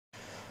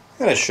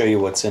I'm going to show you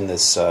what's in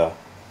this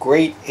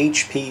great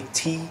HP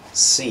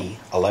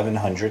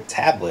TC1100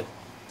 tablet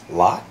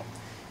lot.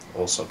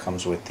 Also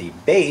comes with the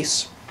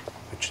base,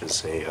 which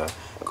is a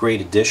great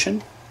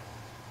addition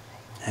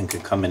and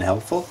could come in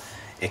helpful.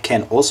 It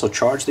can also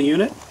charge the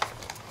unit,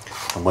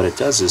 and what it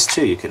does is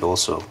too, you could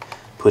also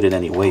put it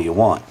any way you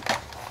want.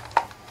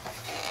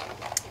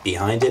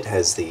 Behind it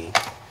has the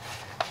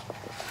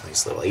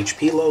nice little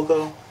HP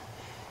logo,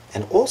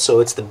 and also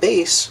it's the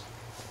base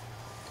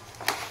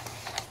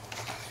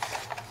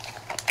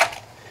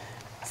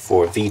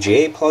for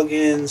VGA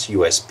plugins,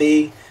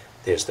 USB.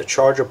 There's the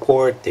charger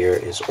port. There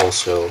is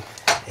also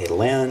a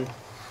LAN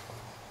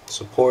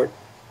support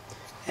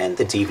and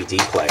the DVD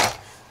player.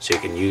 So you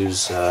can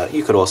use,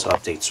 you could also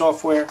update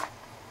software,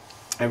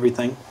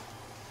 everything.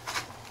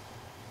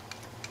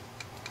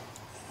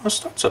 It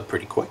starts up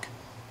pretty quick.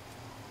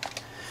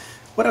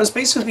 What I was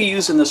basically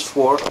using this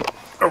for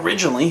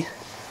originally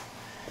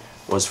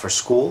was for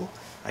school.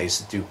 I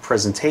used to do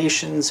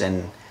presentations,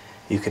 and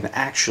you can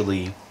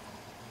actually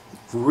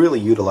really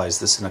utilize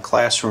this in a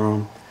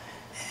classroom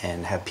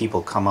and have people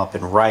come up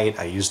and write.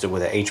 I used it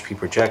with an HP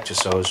projector,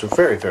 so it was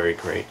very, very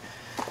great.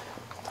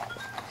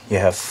 You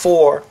have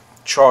 4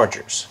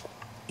 chargers.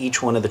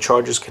 Each one of the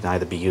chargers can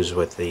either be used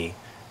with the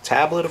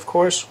tablet, of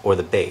course, or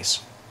the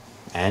base.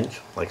 And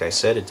like I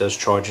said, it does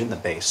charge in the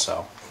base,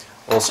 so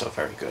also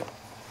very good.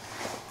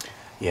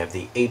 You have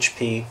the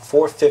HP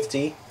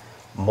 450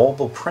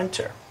 mobile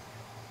printer,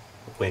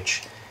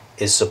 which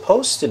is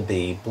supposed to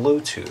be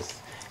Bluetooth.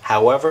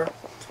 However,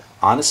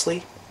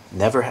 honestly,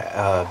 never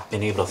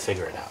been able to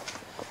figure it out.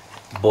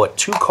 Bought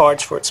 2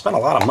 cards for it, spent a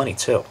lot of money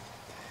too,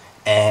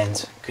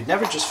 and could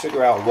never just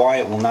figure out why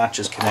it will not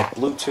just connect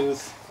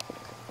Bluetooth,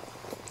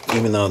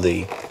 even though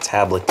the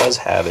tablet does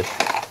have it.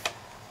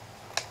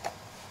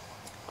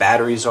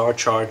 Batteries are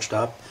charged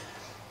up.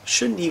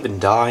 Shouldn't even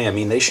die. I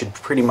mean, they should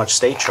pretty much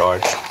stay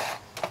charged.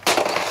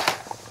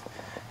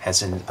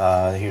 As in,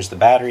 here's the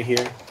battery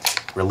here,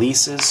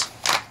 releases,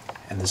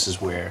 and this is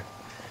where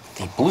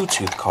the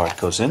Bluetooth card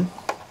goes in.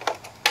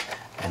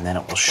 And then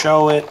it will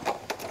show it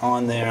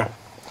on there.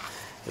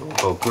 It will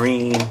go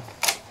green,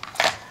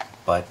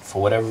 but for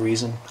whatever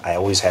reason, I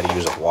always had to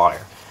use a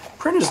wire.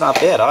 Printer's not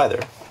bad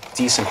either.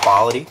 Decent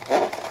quality.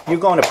 You're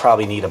going to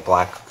probably need a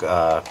black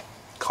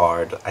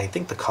card. I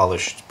think the color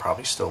should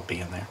probably still be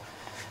in there.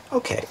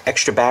 Okay,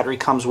 extra battery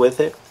comes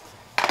with it.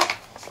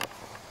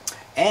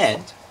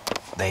 And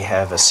they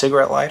have a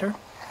cigarette lighter,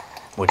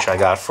 which I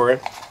got for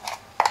it,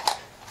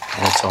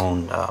 and its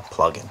own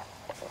plug-in.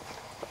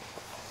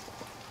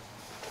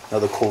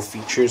 Other cool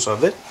features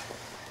of it,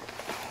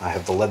 I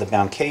have the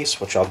leather-bound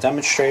case, which I'll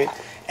demonstrate,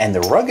 and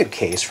the rugged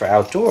case for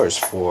outdoors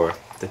for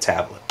the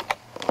tablet.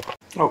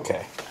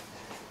 Okay,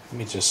 let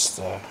me just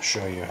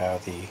show you how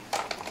the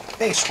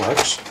base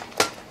works.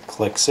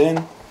 Clicks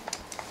in.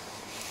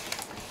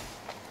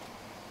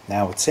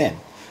 Now it's in.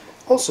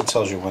 Also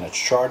tells you when it's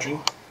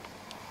charging.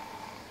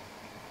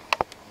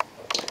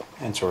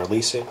 And to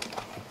release it,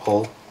 you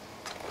pull,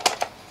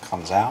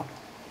 comes out.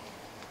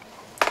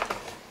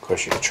 Of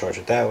course, you can charge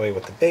it that way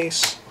with the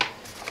base.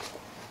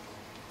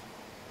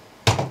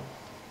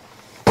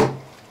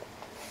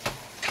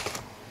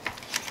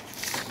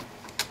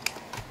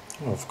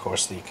 And of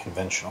course, the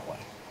conventional way.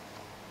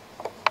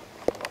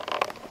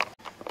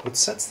 What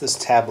sets this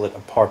tablet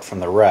apart from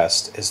the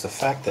rest is the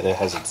fact that it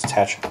has a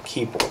detachable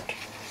keyboard.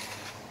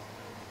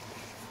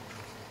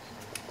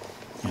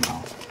 You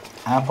know,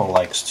 Apple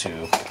likes to,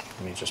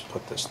 let me just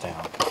put this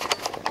down.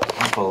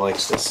 Apple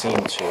likes to seem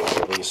to,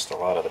 at least a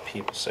lot of the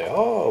people say,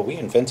 oh, we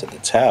invented the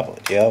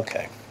tablet. Yeah,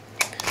 okay.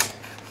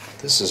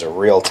 This is a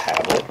real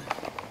tablet.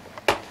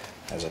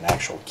 Has an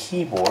actual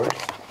keyboard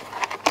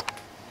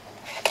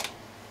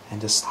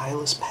and a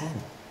stylus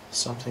pen.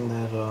 Something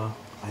that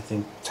I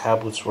think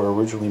tablets were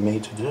originally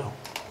made to do.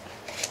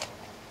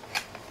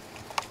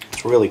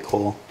 It's really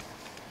cool.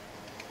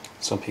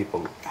 Some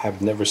people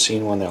have never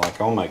seen one. They're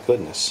like, oh my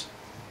goodness,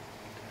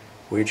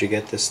 where'd you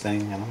get this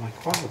thing? And I'm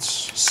like, well,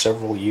 it's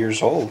several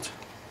years old.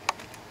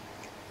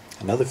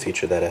 Another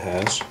feature that it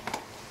has,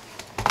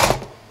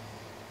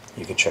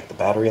 you can check the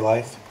battery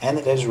life, and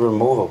it is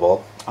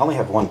removable. I only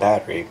have 1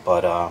 battery,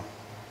 but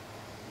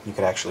you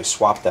could actually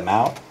swap them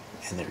out,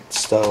 and it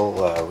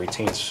still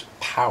retains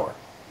power.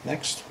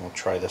 Next, we'll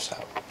try this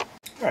out.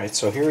 Alright,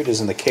 so here it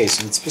is in the case,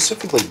 and it's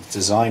specifically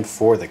designed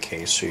for the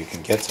case so you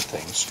can get to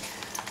things.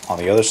 On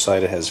the other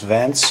side, it has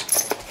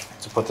vents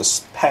to put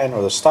the pen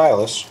or the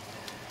stylus.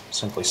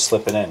 Simply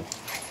slip it in.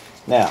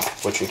 Now,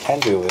 what you can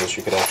do is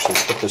you could actually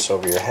put this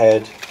over your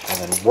head and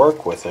then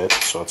work with it,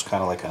 so it's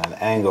kind of like an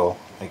angle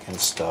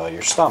against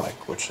your stomach,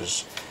 which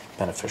is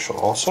beneficial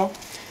also.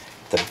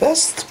 The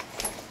best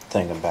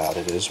thing about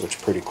it is, which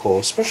is pretty cool,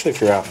 especially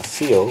if you're out in the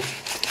field,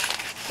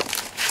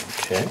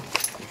 okay,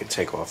 you can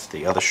take off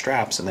the other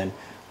straps, and then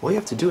all you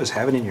have to do is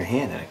have it in your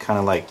hand, and it kind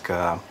of like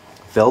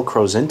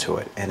velcros into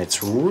it, and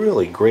it's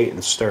really great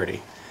and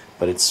sturdy.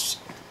 But it's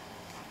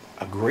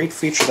a great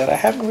feature that I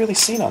haven't really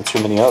seen on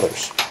too many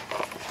others.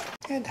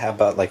 And how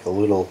about like a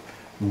little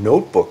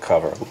notebook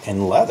cover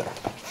in leather?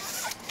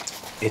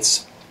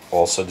 It's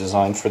also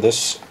designed for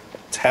this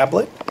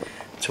tablet,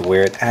 to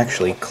where it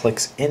actually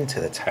clicks into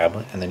the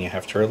tablet and then you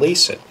have to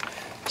release it.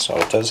 So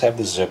it does have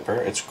the zipper.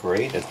 It's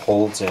great. It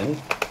holds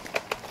in.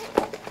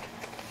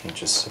 You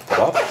just zip it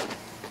up.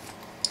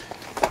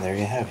 And there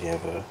you have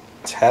a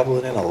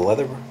tablet in a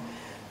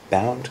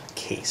leather-bound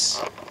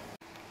case.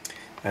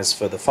 As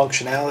for the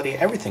functionality,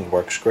 everything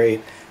works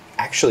great.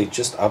 Actually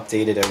just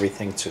updated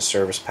everything to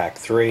Service Pack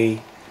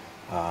 3.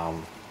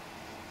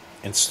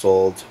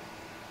 Installed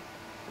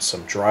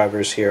some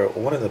drivers here.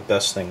 One of the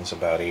best things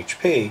about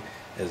HP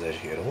is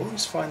that you can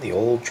always find the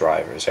old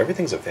drivers.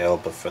 Everything's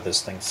available for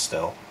this thing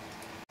still.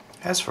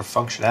 As for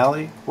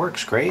functionality,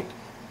 works great.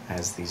 It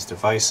has these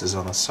devices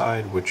on the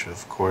side, which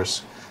of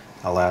course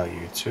allow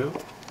you to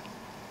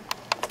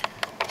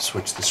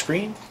switch the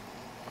screen.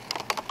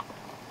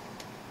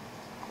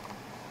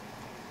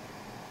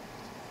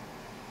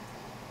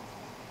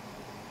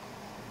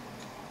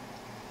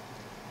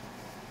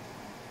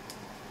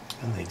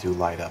 And they do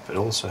light up. It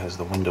also has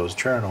the Windows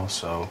Journal,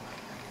 so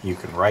you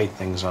can write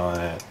things on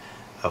it.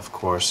 Of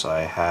course,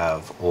 I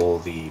have all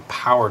the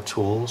power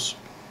tools.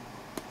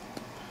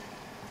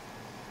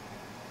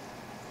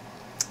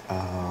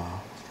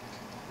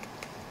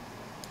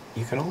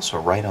 You can also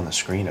write on the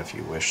screen if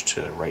you wish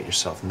to write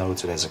yourself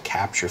notes. It has a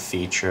capture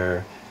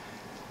feature,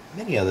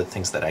 many other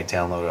things that I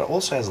downloaded. It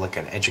also has like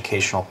an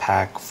educational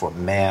pack for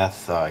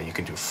math. You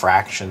can do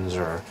fractions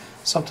or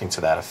something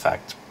to that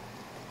effect.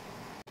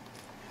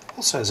 It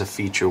also has a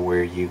feature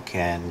where you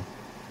can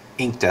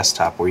ink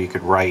desktop, where you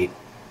could write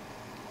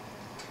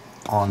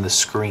on the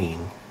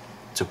screen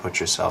to put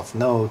yourself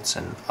notes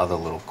and other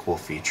little cool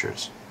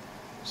features.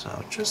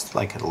 So just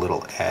like a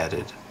little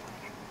added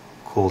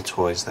cool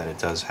toys that it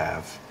does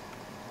have.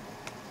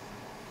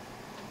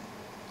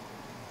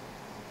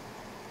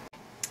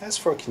 As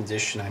for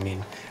condition, I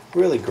mean,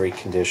 really great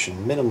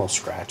condition, minimal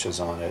scratches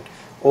on it,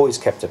 always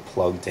kept it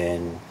plugged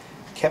in,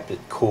 kept it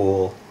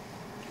cool.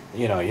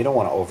 You know, you don't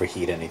want to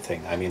overheat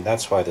anything. I mean,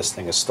 that's why this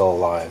thing is still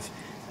alive,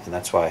 and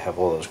that's why I have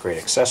all those great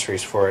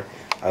accessories for it.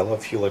 I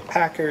love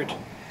Hewlett-Packard.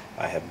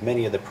 I have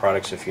many of the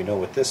products. If you know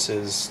what this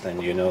is,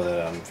 then you know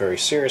that I'm very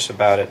serious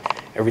about it.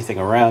 Everything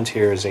around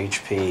here is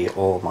HP,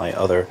 all my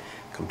other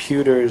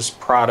computers,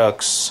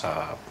 products,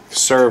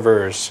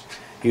 servers,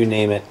 you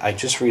name it. I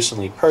just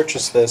recently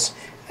purchased this,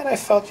 and I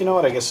felt, you know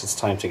what, I guess it's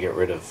time to get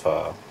rid of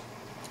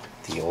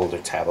the older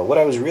tablet. What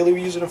I was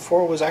really using it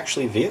for was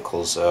actually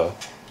vehicles,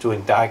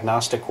 doing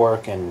diagnostic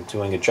work and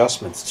doing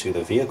adjustments to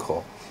the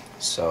vehicle.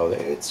 So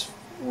it's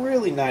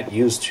really not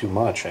used too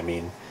much. I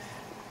mean,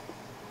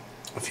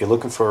 if you're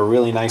looking for a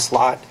really nice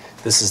lot,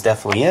 this is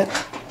definitely it.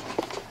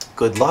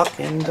 Good luck,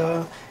 and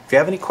if you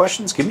have any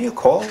questions, give me a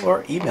call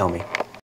or email me.